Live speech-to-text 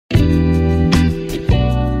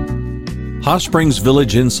Hot Springs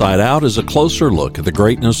Village Inside Out is a closer look at the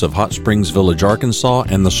greatness of Hot Springs Village, Arkansas,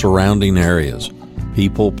 and the surrounding areas.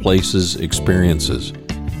 People, places, experiences.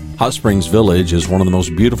 Hot Springs Village is one of the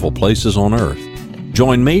most beautiful places on earth.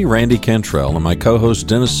 Join me, Randy Cantrell, and my co-host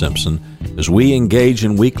Dennis Simpson as we engage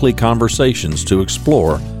in weekly conversations to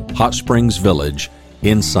explore Hot Springs Village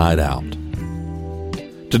Inside Out.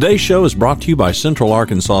 Today's show is brought to you by Central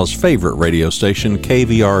Arkansas's favorite radio station,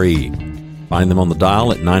 KVRE. Find them on the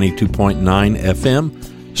dial at 92.9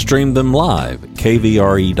 FM. Stream them live at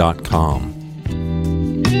kvre.com.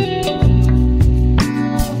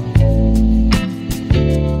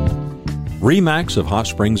 RE/MAX of Hot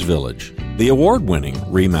Springs Village. The award-winning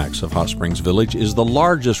RE/MAX of Hot Springs Village is the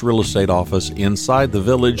largest real estate office inside the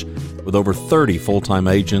village with over 30 full-time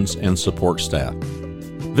agents and support staff.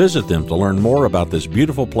 Visit them to learn more about this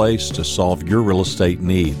beautiful place to solve your real estate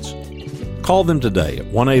needs. Call them today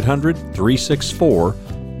at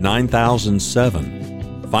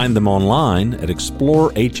 1-800-364-9007. Find them online at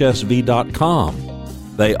explorehsv.com.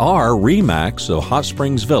 They are RE/MAX of Hot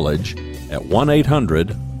Springs Village at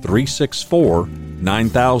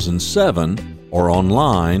 1-800-364-9007 or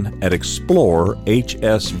online at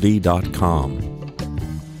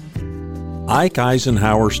explorehsv.com. Ike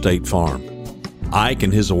Eisenhower State Farm. Ike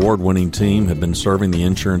and his award-winning team have been serving the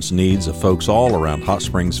insurance needs of folks all around Hot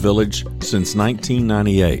Springs Village since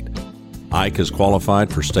 1998. Ike has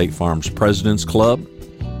qualified for State Farm's President's Club,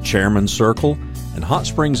 Chairman's Circle, and Hot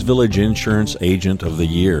Springs Village Insurance Agent of the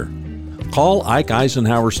Year. Call Ike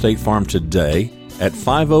Eisenhower State Farm today at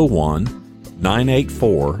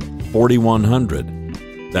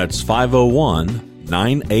 501-984-4100. That's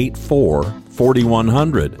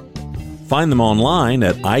 501-984-4100. Find them online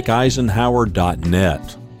at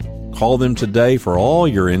ikeeisenhower.net. Call them today for all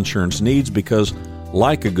your insurance needs because,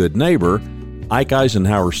 like a good neighbor, Ike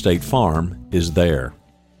Eisenhower State Farm is there.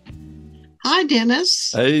 Hi,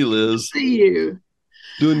 Dennis. Hey, Liz. Good to see you.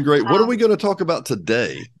 Doing great. What are we going to talk about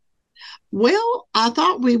today? Well, I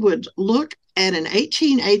thought we would look at an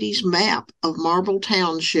 1880s map of Marble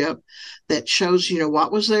Township that shows,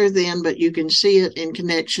 what was there then, but you can see it in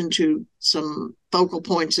connection to some focal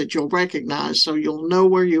points that you'll recognize, so you'll know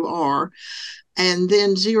where you are. And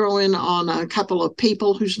then zero in on a couple of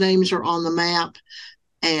people whose names are on the map,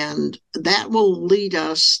 and that will lead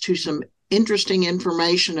us to some interesting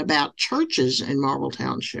information about churches in Marble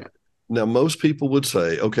Township. Now, most people would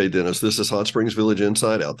say, okay, Dennis, this is Hot Springs Village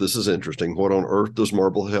Inside Out. This is interesting. What on earth does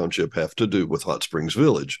Marble Township have to do with Hot Springs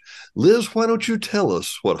Village? Liz, why don't you tell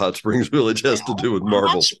us what Hot Springs Village has to do with Marble?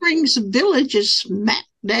 Hot Springs Village is smack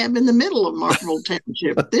dab in the middle of Marble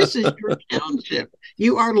Township. This is your township.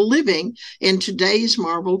 You are living in today's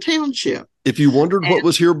Marble Township. If you wondered what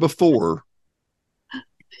was here before.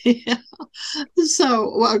 Yeah.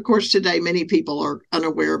 So, well, of course, today many people are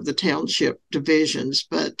unaware of the township divisions,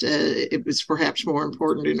 but it was perhaps more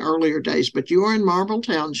important in earlier days. But you are in Marble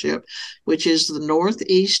Township, which is the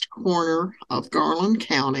northeast corner of Garland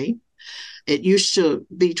County. It used to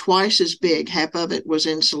be twice as big. Half of it was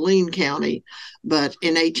in Saline County. But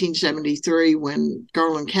in 1873, when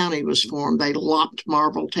Garland County was formed, they lopped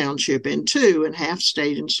Marble Township in two, and half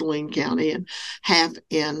stayed in Saline County and half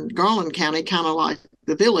in Garland County, kind of like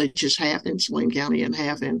the village is half in Saline County and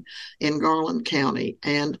half in Garland County.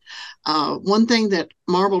 And one thing that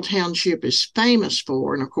Marble Township is famous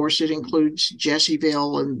for, and of course it includes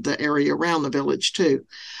Jesseville and the area around the village too,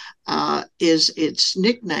 is its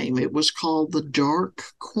nickname. It was called the Dark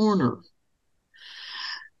Corner.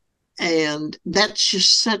 And that's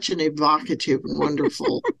just such an evocative,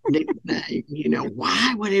 wonderful nickname.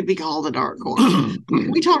 Why would it be called the Dark Corner?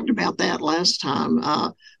 We talked about that last time,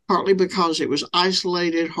 partly because it was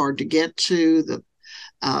isolated, hard to get to. There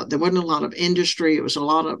wasn't a lot of industry. It was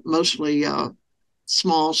mostly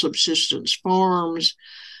small subsistence farms.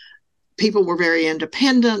 People were very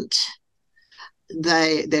independent.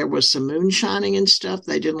 There was some moonshining and stuff.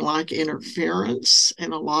 They didn't like interference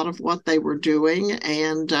in a lot of what they were doing.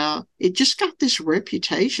 And it just got this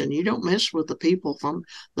reputation. You don't mess with the people from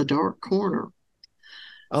the Dark Corner.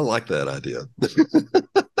 I like that idea.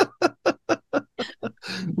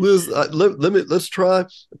 Liz, let's try,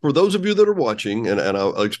 for those of you that are watching, and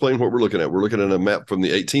I'll explain what we're looking at. We're looking at a map from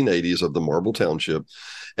the 1880s of the Marble Township,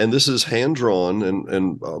 and this is hand-drawn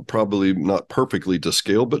and probably not perfectly to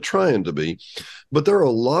scale, but trying to be. But there are a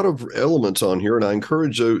lot of elements on here, and I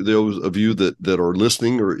encourage those of you that are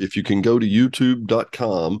listening, or if you can go to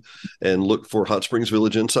youtube.com and look for Hot Springs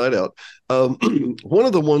Village Inside Out. One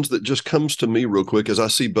of the ones that just comes to me real quick is I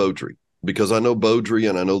see Beaudry. Because I know Beaudry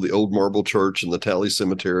and I know the old Marble Church and the Tally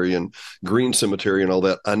Cemetery and Green Cemetery and all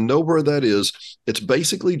that. I know where that is. It's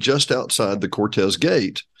basically just outside the Cortez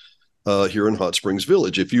Gate. here in Hot Springs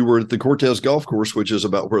Village. If you were at the Cortez Golf Course, which is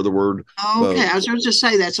about where the word Okay, I was going to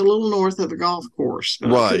say that's a little north of the golf course, but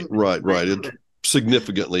right. It's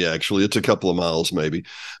significantly, actually, it's a couple of miles maybe,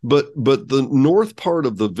 but the north part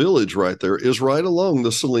of the village right there is right along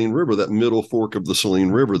the Saline River, that middle fork of the Saline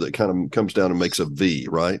River that kind of comes down and makes a V,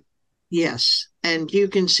 right? Yes, and you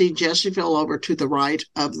can see Jessieville over to the right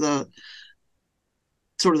of the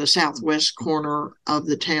sort of the southwest corner of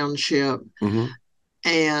the township. Mm-hmm.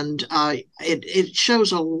 And it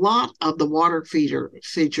shows a lot of the water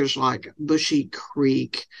features like Bushy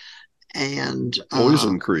Creek and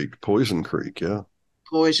Poison Creek, yeah.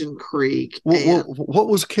 Poison Creek. What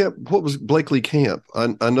was camp? What was Blakely Camp?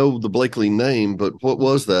 I know the Blakely name, but what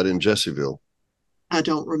was that in Jessieville? I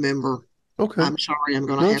don't remember. Okay, I'm sorry. I'm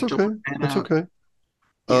going to have to look that That's up. okay.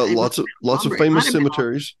 Yeah, Lots of famous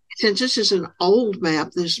cemeteries. Since this is an old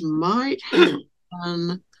map, this might have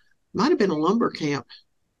been a lumber camp.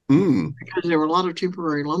 Because there were a lot of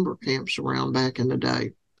temporary lumber camps around back in the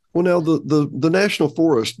day. Well, now the national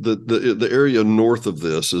forest, the area north of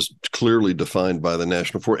this is clearly defined by the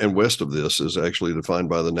national forest, and west of this is actually defined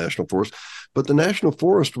by the national forest. But the national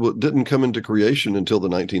forest didn't come into creation until the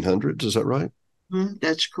 1900s. Is that right?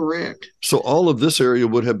 That's correct. So all of this area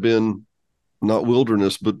would have been not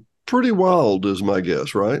wilderness, but pretty wild, is my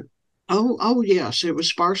guess, right? Oh yes, it was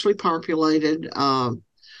sparsely populated.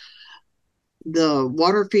 The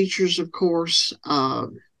water features, of course,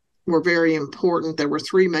 were very important. There were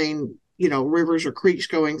three main, rivers or creeks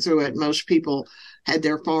going through it. Most people had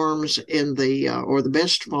their farms in or the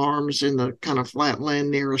best farms in the kind of flat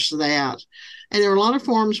land nearest that. And there were a lot of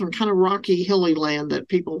farms on kind of rocky, hilly land that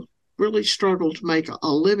people really struggled to make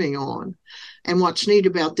a living on. And what's neat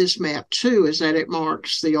about this map, too, is that it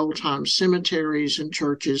marks the old-time cemeteries and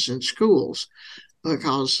churches and schools,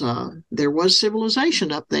 because there was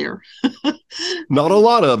civilization up there. Not a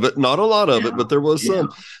lot of it, but there was some.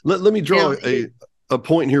 Let me draw a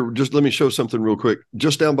point here. Just let me show something real quick.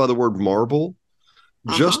 Just down by the word Marble,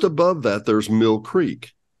 just above that, there's Mill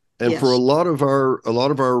Creek. And for a lot of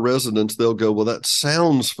our residents, they'll go, well, that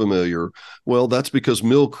sounds familiar. Well, that's because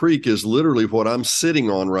Mill Creek is literally what I'm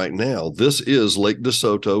sitting on right now. This is Lake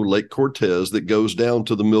DeSoto, Lake Cortez, that goes down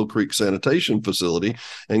to the Mill Creek Sanitation Facility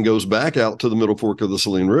and goes back out to the Middle Fork of the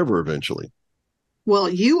Saline River eventually. Well,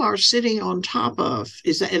 you are sitting on top of,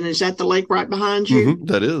 is that the lake right behind you? Mm-hmm.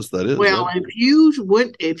 That is. Well,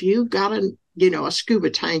 if you got a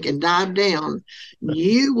scuba tank and dive down,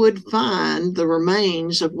 you would find the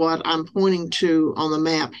remains of what I'm pointing to on the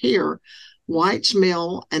map here, White's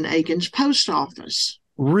Mill and Aiken's Post Office.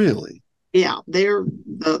 Really? Yeah,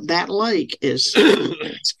 that lake is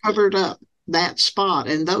it's covered up that spot,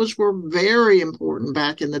 and those were very important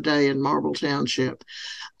back in the day in Marble Township.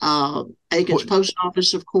 Aiken's Post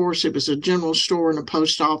Office, of course, it was a general store and a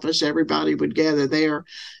post office. Everybody would gather there.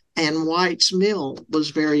 And White's Mill was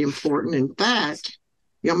very important. In fact,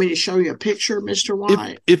 you want me to show you a picture, Mr.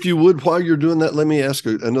 White? If you would, while you're doing that, let me ask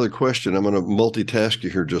another question. I'm going to multitask you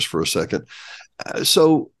here just for a second.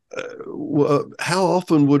 So how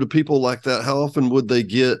often would people like that, how often would they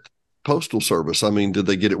get postal service? I mean, did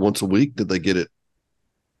they get it once a week? Did they get it?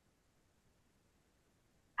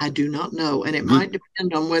 I do not know. And it might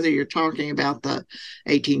depend on whether you're talking about the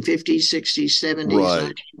 1850s, 60s,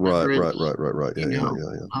 70s. Right.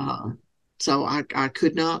 Yeah. So I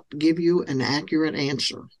could not give you an accurate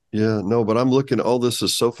answer. Yeah, no, but I'm looking, all this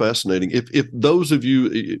is so fascinating. If those of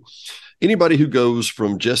you, anybody who goes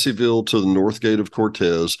from Jessieville to the north gate of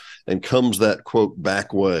Cortez and comes that quote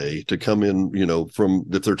back way to come in, from,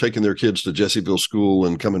 if they're taking their kids to Jessieville school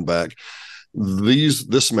and coming back,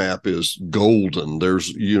 this map is golden. There's,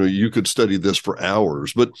 you could study this for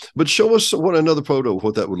hours, but show us another photo of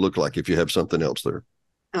what that would look like if you have something else there.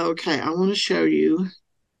 Okay. I want to show you.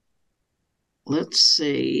 Let's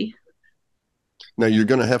see. Now you're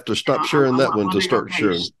going to have to stop sharing that one to start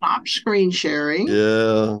sharing. Stop screen sharing.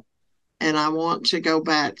 Yeah. And I want to go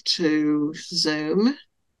back to Zoom.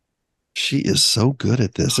 She is so good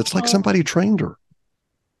at this. It's like somebody trained her.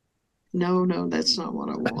 No, that's not what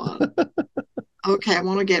I want. Okay, I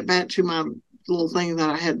want to get back to my little thing that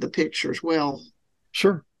I had the pictures. Well,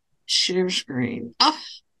 sure. Share screen. Oh,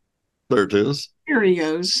 there it is. Here he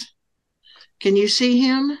goes. Can you see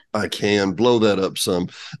him? I can. Blow that up some.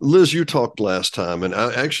 Liz, you talked last time, and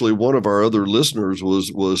actually one of our other listeners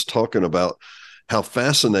was talking about how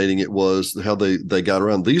fascinating it was, how they got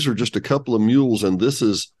around. These are just a couple of mules, and this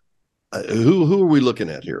is who are we looking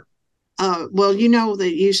at here? Well,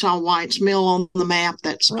 that you saw White's Mill on the map.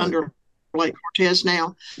 That's under Lake Cortez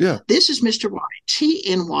now. Yeah. This is Mr. White,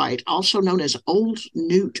 T.N. White, also known as Old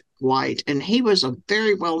Newt White, and he was a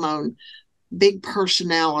very well-known big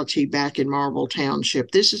personality back in Marble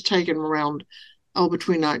Township. This is taken around,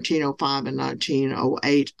 between 1905 and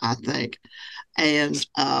 1908, I think. And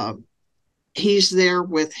he's there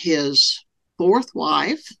with his fourth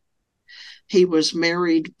wife. He was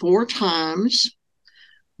married 4 times.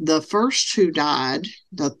 The first 2 died.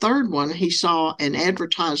 The third one, he saw an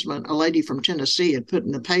advertisement a lady from Tennessee had put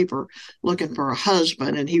in the paper looking for a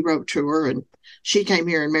husband, and he wrote to her, and she came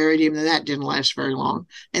here and married him, and that didn't last very long.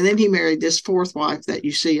 And then he married this fourth wife that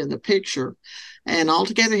you see in the picture. And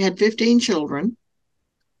altogether he had 15 children.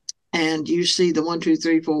 And you see the 1, 2,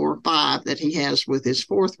 3, 4, 5 that he has with his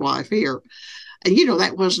fourth wife here. And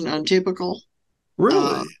that wasn't untypical.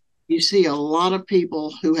 Really? You see a lot of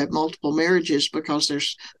people who have multiple marriages because their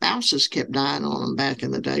spouses kept dying on them back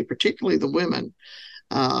in the day, particularly the women.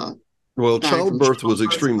 Well, childbirth was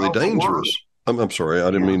extremely dangerous. I'm sorry, I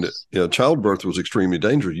didn't mean to. Yeah, childbirth was extremely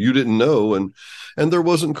dangerous. You didn't know, and there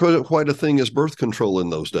wasn't quite a thing as birth control in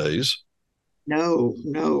those days. No.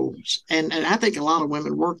 And I think a lot of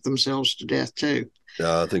women worked themselves to death too.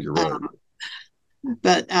 Yeah, I think you're right.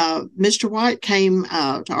 But Mr. White came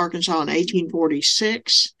to Arkansas in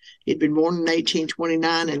 1846. He'd been born in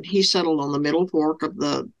 1829, and he settled on the Middle Fork of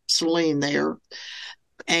the Saline there.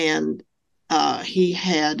 And he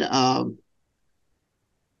had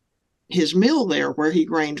his mill there where he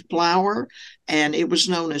grained flour, and it was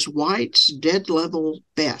known as White's Dead Level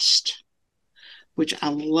Best, which I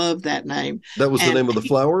love that name. That was the name of the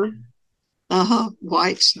flour?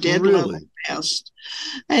 White's Dead Level Best.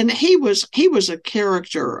 And he was a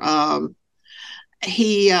character.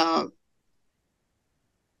 He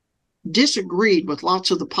disagreed with lots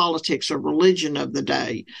of the politics or religion of the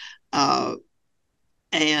day,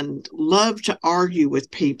 and loved to argue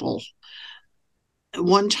with people.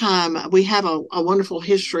 One time, we have a wonderful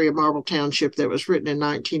history of Marble Township that was written in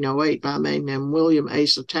 1908 by a man named William A.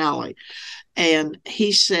 Satally. And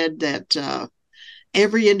he said that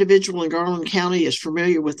every individual in Garland County is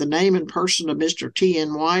familiar with the name and person of Mr.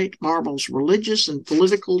 T.N. White, Marble's religious and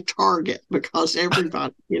political target, because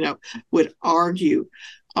everybody, would argue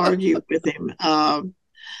with him.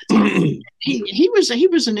 He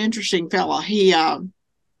was an interesting fellow. He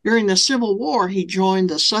during the Civil War, he joined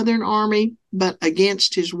the Southern Army, but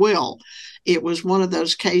against his will. It was one of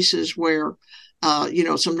those cases where,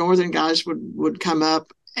 some Northern guys would come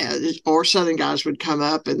up, or Southern guys would come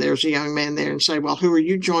up, and there's a young man there and say, well, who are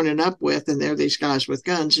you joining up with? And they're these guys with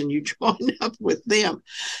guns, and you join up with them.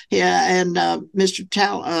 Yeah, and Mr.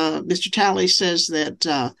 Talley says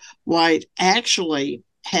that White actually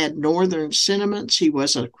had Northern sentiments. He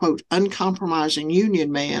was a, quote, uncompromising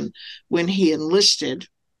Union man when he enlisted,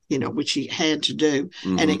 which he had to do,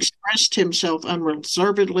 and expressed himself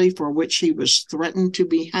unreservedly, for which he was threatened to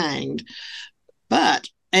be hanged.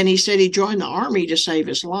 And he said he joined the Army to save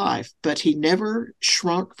his life, but he never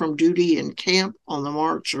shrunk from duty in camp, on the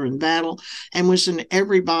march, or in battle, and was in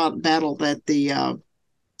every battle that the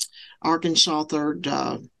Arkansas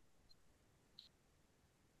 3rd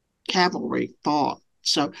Cavalry fought.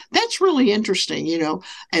 So that's really interesting,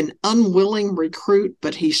 an unwilling recruit,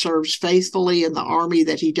 but he serves faithfully in the Army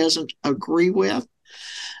that he doesn't agree with.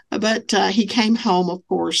 But he came home, of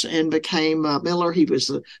course, and became a miller. He was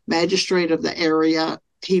the magistrate of the area.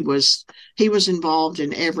 He was involved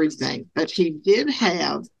in everything, but he did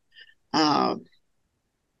have a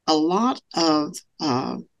lot of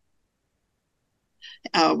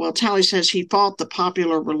Talley says he fought the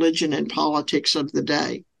popular religion and politics of the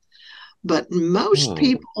day. But most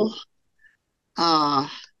people, had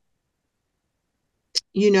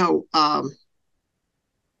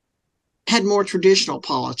more traditional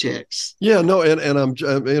politics. Yeah, no, and I'm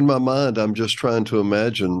in my mind, I'm just trying to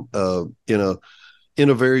imagine, in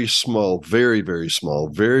a very small, very, very small,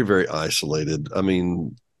 very, very isolated,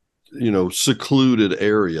 secluded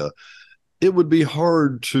area, it would be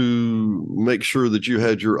hard to make sure that you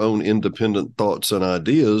had your own independent thoughts and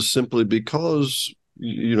ideas, simply because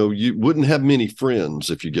you wouldn't have many friends,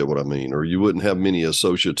 if you get what I mean, or you wouldn't have many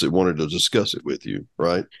associates that wanted to discuss it with you,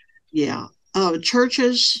 right? Yeah.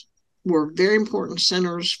 Churches were very important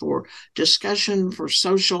centers for discussion, for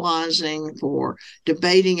socializing, for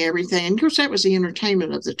debating everything. And of course, that was the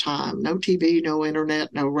entertainment of the time. No TV, no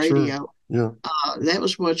internet, no radio. Sure. Yeah. That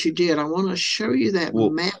was what you did. I want to show you that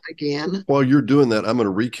map again. While you're doing that, I'm going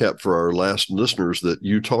to recap for our last listeners that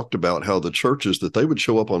you talked about how the churches, that they would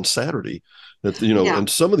show up on Saturday, that, in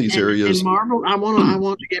some of these areas. And Marble, I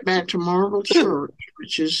want to get back to Marble Church,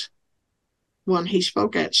 which is one he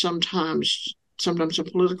spoke at sometimes of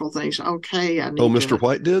political things. Okay. Mr.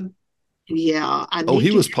 White did? Yeah.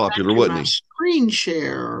 He was popular, wasn't he? Screen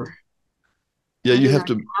share. Yeah, you have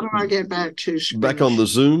to. How do I get back to back on the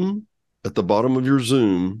Zoom? At the bottom of your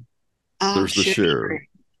Zoom, there's the share.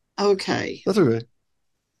 Okay. That's okay.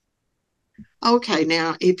 Okay.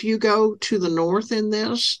 Now, if you go to the north in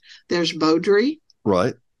this, there's Beaudry.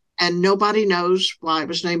 Right. And nobody knows why it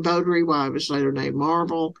was named Beaudry, why it was later named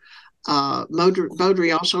Marble.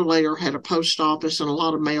 Beaudry also later had a post office, and a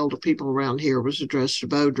lot of mail to people around here was addressed to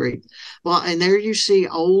Beaudry. Well, and there you see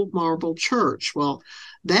Old Marble Church. Well,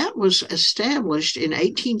 that was established in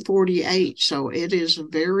 1848, so it is a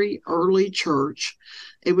very early church.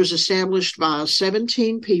 It was established by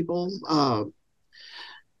 17 people.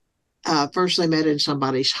 First, they met in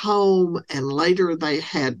somebody's home, and later they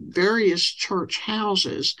had various church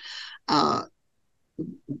houses. An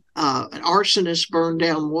arsonist burned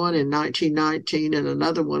down one in 1919 and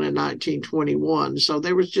another one in 1921. So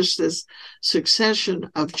there was just this succession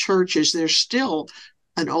of churches. There's still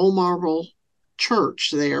an Old Marble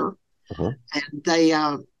church there. Uh-huh. And they,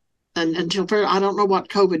 and until I don't know what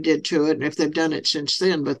COVID did to it and if they've done it since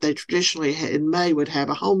then, but they traditionally in May would have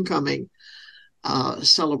a homecoming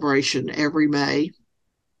celebration every May.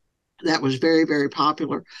 That was very, very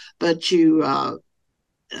popular. But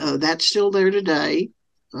that's still there today,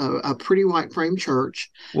 a pretty white frame church.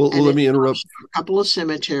 Well, let me interrupt. A couple of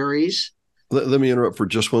cemeteries. Let me interrupt for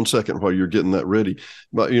just 1 second while you're getting that ready.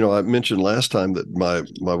 But, I mentioned last time that my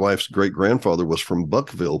wife's great-grandfather was from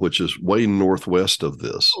Buckville, which is way northwest of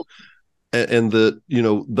this. Oh. And that,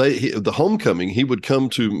 the homecoming, he would come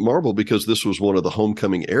to Marble because this was one of the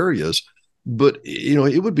homecoming areas. But,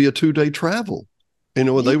 it would be a 2-day travel.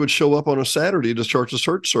 They would show up on a Saturday to start the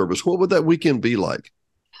church service. What would that weekend be like?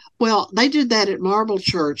 Well, they did that at Marble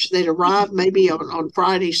Church. They'd arrive maybe on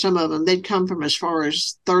Friday, some of them. They'd come from as far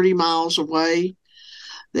as 30 miles away.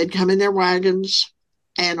 They'd come in their wagons.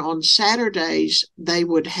 And on Saturdays, they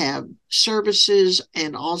would have services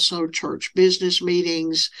and also church business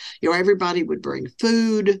meetings. Everybody would bring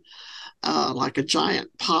food, like a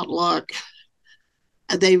giant potluck.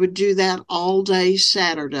 They would do that all day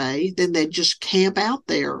Saturday. Then they'd just camp out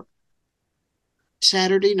there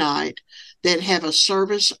Saturday night. They'd have a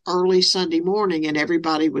service early Sunday morning, and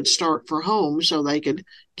everybody would start for home so they could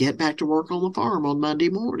get back to work on the farm on Monday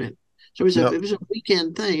morning. So it was a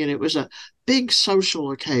weekend thing, and it was a big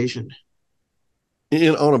social occasion.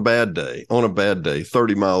 On a bad day,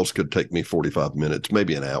 30 miles could take me 45 minutes,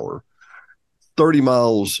 maybe an hour. 30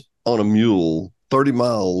 miles on a mule, 30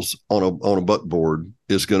 miles on a buckboard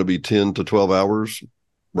is going to be 10 to 12 hours,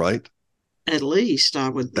 right? At least, I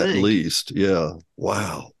would think. At least, yeah.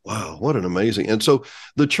 Wow. What an amazing. And so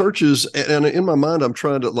the churches, and in my mind, I'm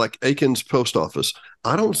trying to, like Aiken's post office.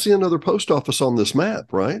 I don't see another post office on this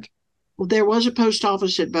map, right? Well, there was a post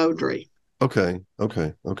office at Beaudry. Okay.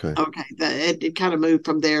 It kind of moved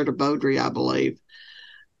from there to Beaudry, I believe.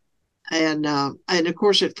 And of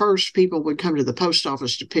course, at first, people would come to the post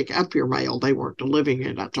office to pick up your mail. They weren't delivering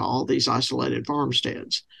it up to all these isolated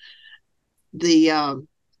farmsteads. The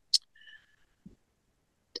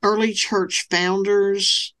early church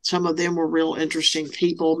founders, some of them were real interesting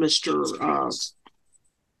people. Mr.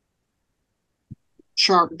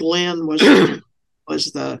 Sharp Glenn was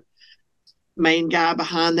the main guy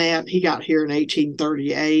behind that. He got here in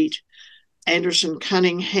 1838. Anderson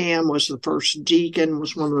Cunningham was the first deacon,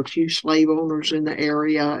 was one of the few slave owners in the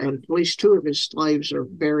area, and at least 2 of his slaves are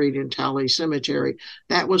buried in Tally Cemetery.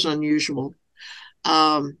 That was unusual.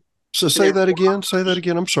 So say that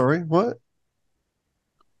again. I'm sorry. What?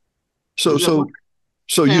 So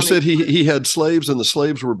you said he had slaves, and the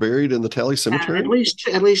slaves were buried in the Tally Cemetery?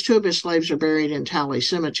 At least 2 of his slaves are buried in Tally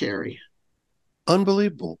Cemetery.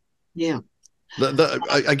 Unbelievable. Yeah.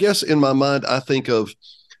 I guess in my mind, I think of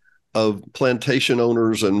plantation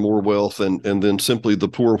owners and more wealth, and then simply the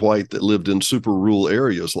poor white that lived in super rural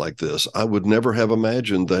areas like this. I would never have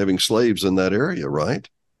imagined having slaves in that area, right?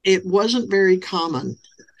 It wasn't very common.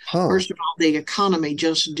 Huh. First of all, the economy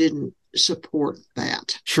just didn't support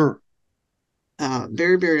that. Sure.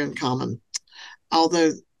 Very, very uncommon.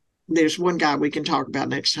 Although there's one guy we can talk about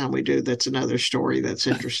next time we do. That's another story that's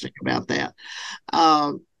interesting about that.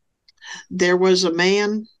 There was a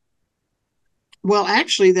man. Well,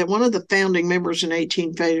 actually, that one of the founding members in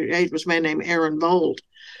 1838 was a man named Aaron Bolt.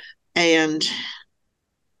 And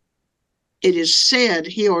it is said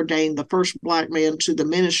he ordained the first black man to the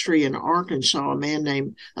ministry in Arkansas,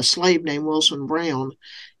 a slave named Wilson Brown,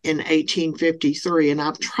 in 1853. And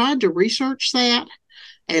I've tried to research that,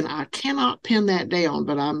 and I cannot pin that down,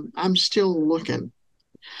 but I'm still looking.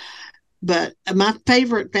 But my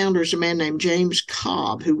favorite founder is a man named James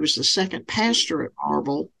Cobb, who was the second pastor at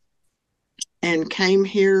Marble, and came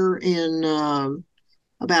here in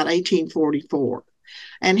about 1844.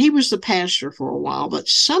 And he was the pastor for a while, but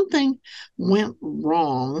something went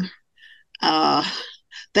wrong uh,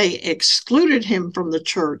 they excluded him from the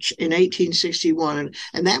church in 1861.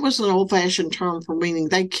 And that was an old-fashioned term for meaning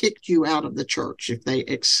they kicked you out of the church if they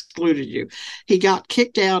excluded you. He got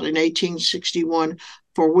kicked out in 1861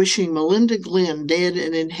 for wishing Melinda Glenn dead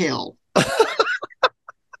and in hell.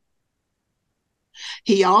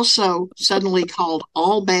 He also suddenly called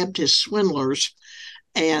all Baptists swindlers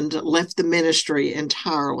and left the ministry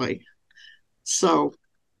entirely. So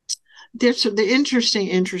there's the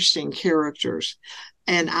interesting characters.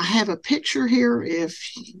 And I have a picture here.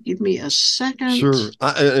 If you give me a second. Sure.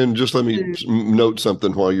 And just let me note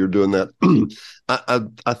something while you're doing that.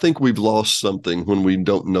 I think we've lost something when we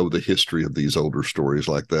don't know the history of these older stories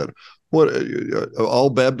like that. What all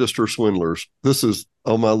Baptists are swindlers. This is,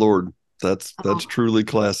 oh my Lord, that's truly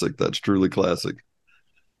classic. That's truly classic.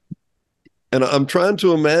 And I'm trying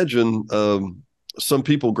to imagine some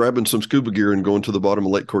people grabbing some scuba gear and going to the bottom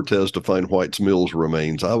of Lake Cortez to find White's Mills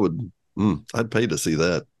remains. I'd pay to see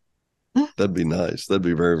that. That'd be nice. That'd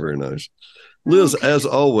be very, very nice. Liz, okay. As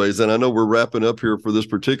always, and I know we're wrapping up here for this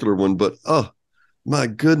particular one, but oh my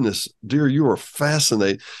goodness, dear, you are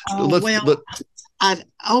fascinating. Oh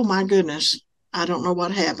my goodness. I don't know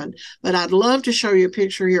what happened, but I'd love to show you a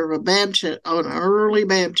picture here of a baptism, an early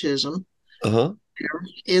baptism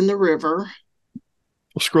in the river.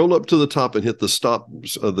 Well, scroll up to the top and hit the stop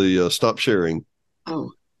sharing.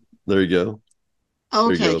 Oh, there you go.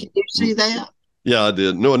 Okay, can you see that? Yeah, I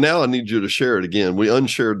did. No, now I need you to share it again. We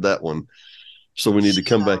unshared that one, so we need to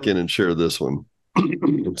come back in and share this one.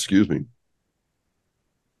 Excuse me.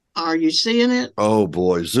 Are you seeing it? Oh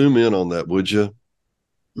boy, zoom in on that, would you?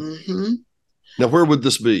 Mm-hmm. Now, where would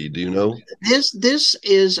this be? Do you know? This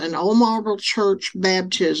is an old marble church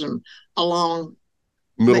baptism along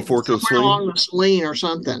Middle Fork of the Saline? Along the Saline or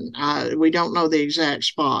something. We don't know the exact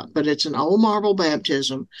spot, but it's an old marble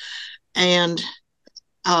baptism. And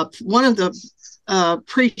one of the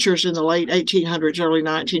preachers in the late 1800s, early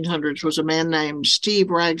 1900s was a man named Steve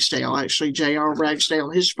Ragsdale, actually J.R. Ragsdale.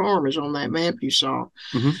 His farm is on that map you saw.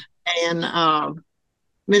 Mm-hmm. And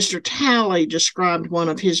Mr. Talley described one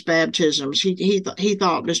of his baptisms. He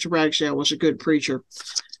thought Mr. Ragsdale was a good preacher.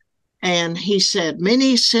 And he said,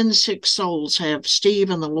 many sin-sick souls have Steve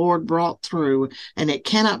and the Lord brought through, and it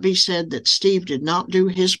cannot be said that Steve did not do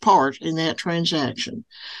his part in that transaction.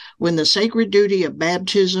 When the sacred duty of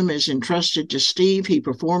baptism is entrusted to Steve, he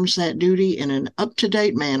performs that duty in an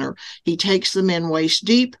up-to-date manner. He takes them in waist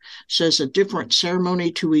deep, says a different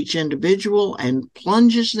ceremony to each individual, and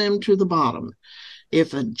plunges them to the bottom.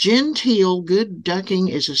 If a genteel good ducking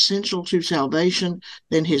is essential to salvation,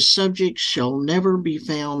 then his subjects shall never be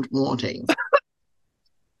found wanting.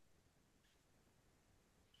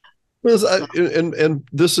 And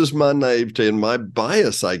this is my naivete and my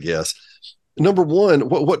bias, I guess. Number one,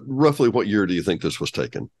 roughly what year do you think this was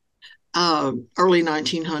taken? Early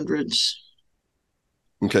 1900s.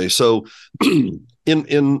 Okay, so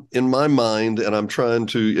in my mind, and I'm trying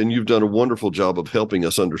to, and you've done a wonderful job of helping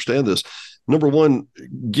us understand this. Number one,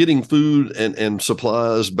 getting food and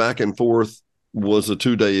supplies back and forth was a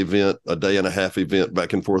 2-day event, a day and a half event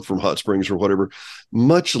back and forth from Hot Springs or whatever,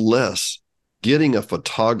 much less getting a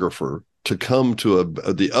photographer to come to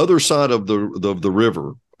the other side of the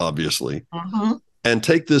river, obviously, and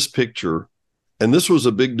take this picture. And this was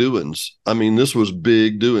a big doings. I mean, this was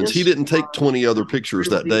big doings. He didn't take 20 other pictures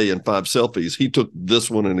that day and 5 selfies. He took this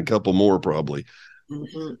one and a couple more probably.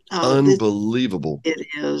 Mm-hmm. Unbelievable. It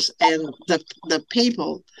is. And the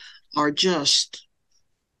people are just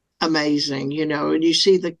amazing, and you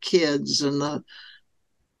see the kids and the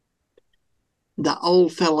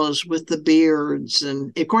old fellows with the beards.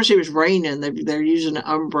 And of course it was raining. They're using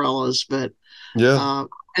umbrellas, but yeah.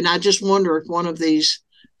 And I just wonder if one of these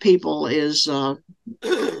people is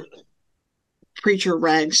Preacher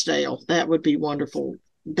Ragsdale. That would be wonderful.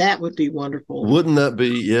 That would be wonderful. Wouldn't that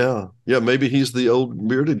be? Yeah. Maybe he's the old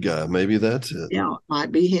bearded guy. Maybe that's it. Yeah, it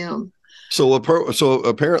might be him. So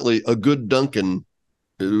apparently a good Duncan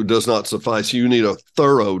does not suffice. You need a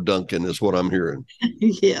thorough Duncan, is what I'm hearing.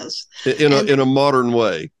 Yes. In a modern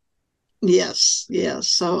way. Yes.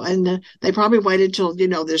 So, and they probably waited till,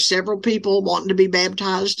 there's several people wanting to be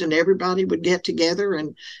baptized and everybody would get together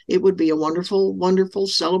and it would be a wonderful, wonderful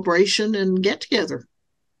celebration and get together.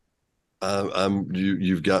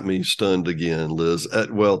 You've got me stunned again, Liz.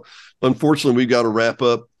 Well, unfortunately, we've got to wrap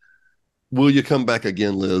up. Will you come back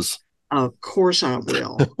again, Liz? Of course I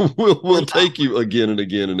will. we'll take you again and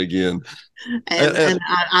again and again. And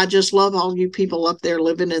I just love all you people up there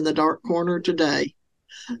living in the dark corner today.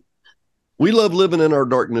 We love living in our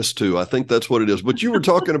darkness too. I think that's what it is. But you were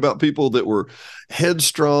talking about people that were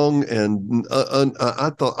headstrong, and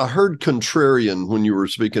I heard contrarian when you were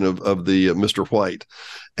speaking of the Mr. White,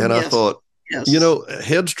 and Yes. I thought, Yes.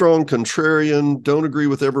 headstrong, contrarian, don't agree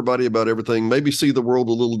with everybody about everything, maybe see the world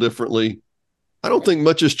a little differently. I don't think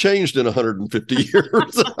much has changed in 150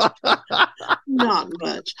 years. Not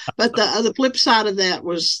much. But the flip side of that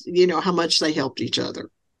was, how much they helped each other.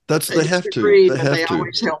 They have to. They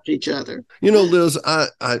always helped each other. Liz,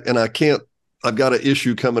 I can't. I've got an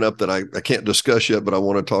issue coming up that I can't discuss yet, but I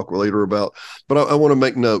want to talk later about. But I want to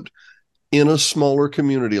make note, in a smaller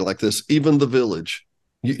community like this, even the village,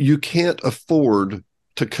 you can't afford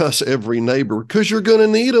to cuss every neighbor because you're going to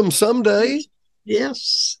need them someday.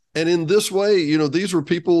 Yes. And in this way, these were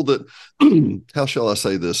people that, how shall I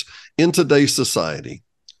say this? In today's society,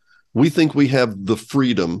 we think we have the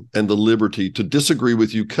freedom and the liberty to disagree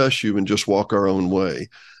with you, cuss you, and just walk our own way.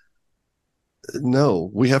 No,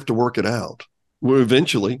 we have to work it out. We're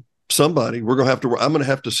eventually, I'm going to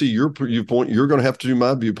have to see your viewpoint. You're going to have to do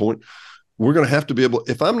my viewpoint. We're going to have to be able,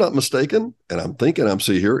 if I'm not mistaken, and I'm thinking I'm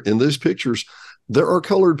seeing here in these pictures, there are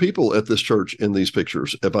colored people at this church in these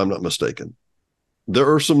pictures, if I'm not mistaken.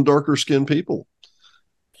 There are some darker skinned people.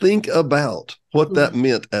 Think about what that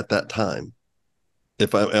meant at that time.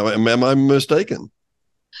 Am I mistaken?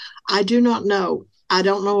 I do not know. I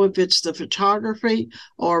don't know if it's the photography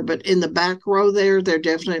but in the back row there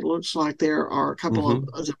definitely looks like there are a couple of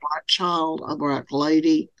a black child, a black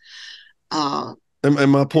lady. And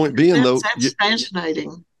my point being, that's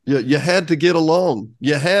fascinating. Yeah, you had to get along.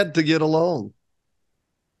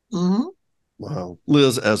 Mm-hmm. Wow.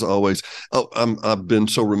 Liz, as always. I've been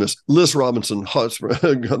so remiss. Liz Robinson,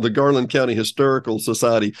 the Garland County Historical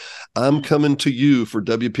Society. I'm coming to you for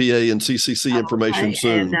WPA and CCC information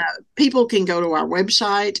soon. And people can go to our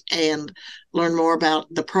website and learn more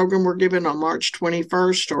about the program we're giving on March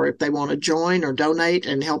 21st, or if they want to join or donate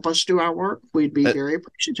and help us do our work, we'd be very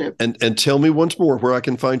appreciative. And tell me once more where I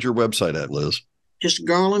can find your website at, Liz. Just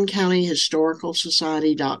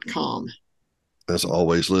GarlandCountyHistoricalSociety.com. As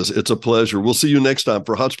always, Liz, it's a pleasure. We'll see you next time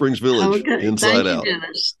for Hot Springs Village Inside Out.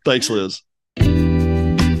 Dennis. Thanks, Liz.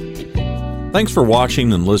 Thanks for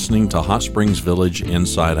watching and listening to Hot Springs Village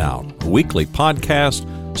Inside Out, a weekly podcast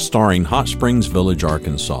starring Hot Springs Village,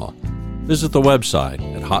 Arkansas. Visit the website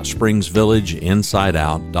at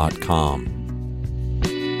hotspringsvillageinsideout.com.